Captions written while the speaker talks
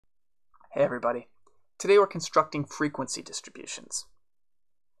Hey everybody. Today we're constructing frequency distributions.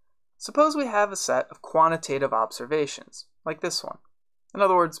 Suppose we have a set of quantitative observations, like this one. In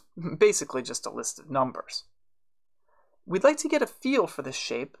other words, basically just a list of numbers. We'd like to get a feel for the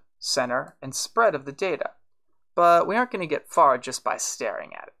shape, center, and spread of the data, but we aren't going to get far just by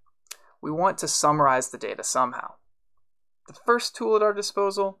staring at it. We want to summarize the data somehow. The first tool at our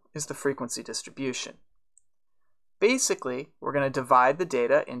disposal is the frequency distribution. Basically, we're going to divide the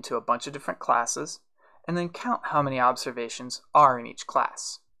data into a bunch of different classes and then count how many observations are in each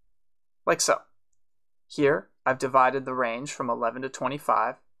class. Like so. Here, I've divided the range from 11 to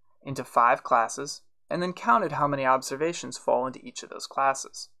 25 into 5 classes and then counted how many observations fall into each of those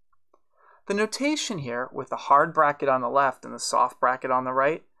classes. The notation here with the hard bracket on the left and the soft bracket on the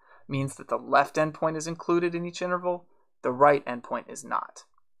right means that the left endpoint is included in each interval, the right endpoint is not.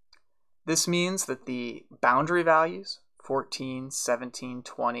 This means that the boundary values, 14, 17,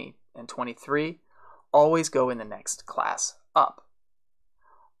 20, and 23, always go in the next class up.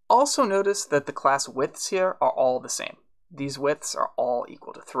 Also notice that the class widths here are all the same. These widths are all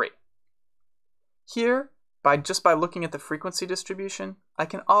equal to 3. Here, just by looking at the frequency distribution, I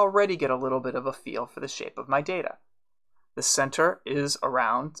can already get a little bit of a feel for the shape of my data. The center is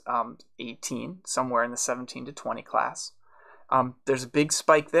around 18, somewhere in the 17 to 20 class. There's a big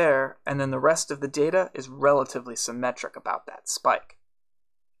spike there, and then the rest of the data is relatively symmetric about that spike.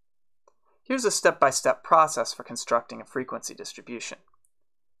 Here's a step-by-step process for constructing a frequency distribution.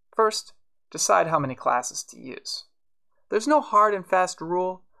 First, decide how many classes to use. There's no hard and fast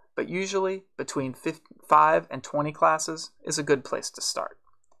rule, but usually between 5 and 20 classes is a good place to start.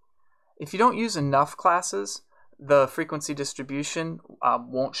 If you don't use enough classes, the frequency distribution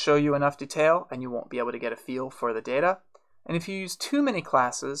won't show you enough detail, and you won't be able to get a feel for the data. And if you use too many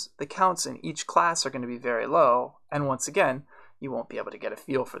classes, the counts in each class are going to be very low, and once again, you won't be able to get a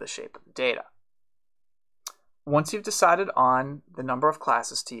feel for the shape of the data. Once you've decided on the number of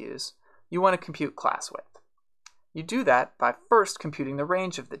classes to use, you want to compute class width. You do that by first computing the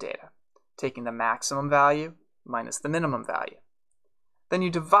range of the data, taking the maximum value minus the minimum value. Then you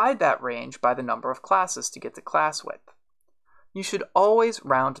divide that range by the number of classes to get the class width. You should always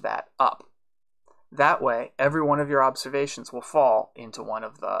round that up. That way, every one of your observations will fall into one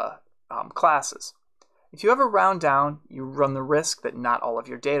of the classes. If you ever round down, you run the risk that not all of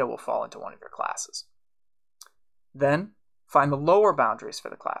your data will fall into one of your classes. Then, find the lower boundaries for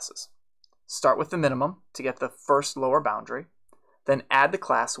the classes. Start with the minimum to get the first lower boundary, then add the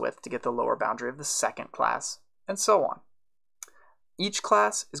class width to get the lower boundary of the second class, and so on. Each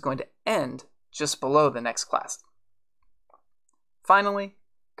class is going to end just below the next class. Finally,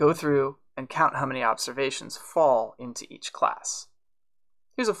 go through and count how many observations fall into each class.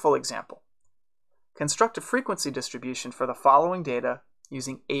 Here's a full example. Construct a frequency distribution for the following data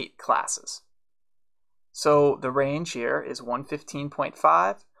using 8 classes. So the range here is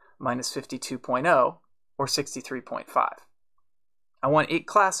 115.5 minus 52.0, or 63.5. I want 8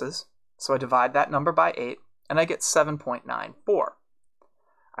 classes, so I divide that number by 8, and I get 7.94.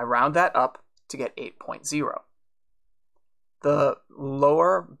 I round that up to get 8.0. The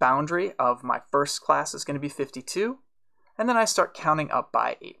lower boundary of my first class is going to be 52, and then I start counting up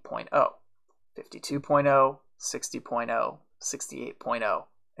by 8.0, 52.0, 60.0, 68.0,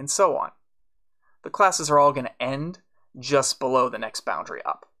 and so on. The classes are all going to end just below the next boundary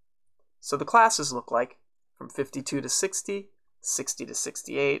up. So the classes look like from 52 to 60, 60 to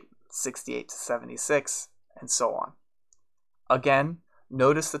 68, 68 to 76, and so on. Again,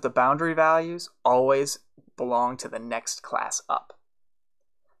 notice that the boundary values always belong to the next class up.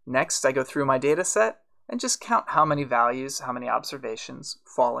 Next, I go through my data set and just count how many values, how many observations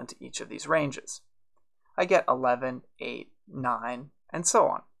fall into each of these ranges. I get 11, 8, 9, and so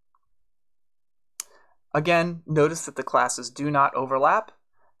on. Again, notice that the classes do not overlap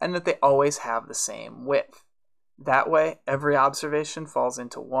and that they always have the same width. That way, every observation falls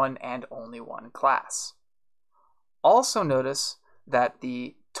into one and only one class. Also notice that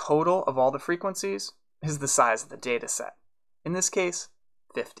the total of all the frequencies is the size of the data set. In this case,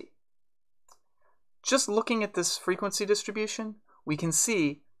 50. Just looking at this frequency distribution, we can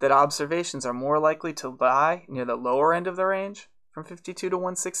see that observations are more likely to lie near the lower end of the range, from 52 to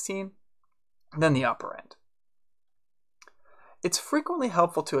 116, than the upper end. It's frequently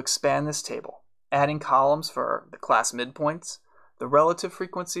helpful to expand this table, adding columns for the class midpoints, the relative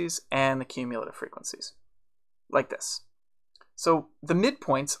frequencies, and the cumulative frequencies, like this. So the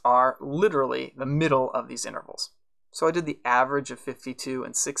midpoints are literally the middle of these intervals. So I did the average of 52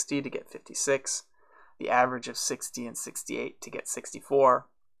 and 60 to get 56, the average of 60 and 68 to get 64,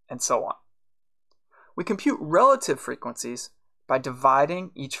 and so on. We compute relative frequencies by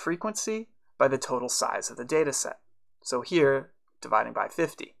dividing each frequency by the total size of the data set. So here, dividing by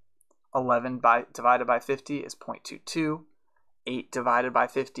 50. 11 divided by 50 is 0.22, 8 divided by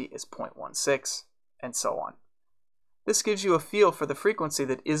 50 is 0.16, and so on. This gives you a feel for the frequency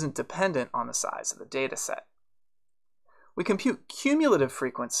that isn't dependent on the size of the data set. We compute cumulative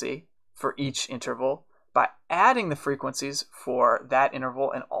frequency for each interval by adding the frequencies for that interval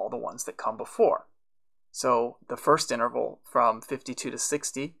and all the ones that come before. So the first interval from 52 to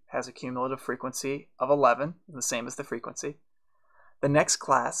 60 has a cumulative frequency of 11, the same as the frequency. The next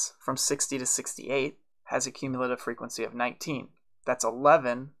class from 60 to 68 has a cumulative frequency of 19. That's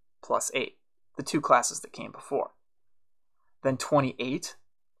 11 plus 8, the two classes that came before. Then 28,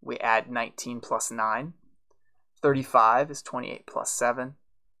 we add 19 plus 9. 35 is 28 plus 7,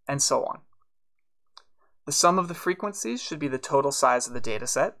 and so on. The sum of the frequencies should be the total size of the data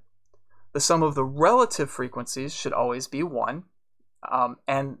set. The sum of the relative frequencies should always be 1.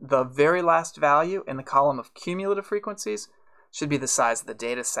 And the very last value in the column of cumulative frequencies should be the size of the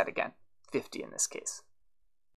data set again, 50 in this case.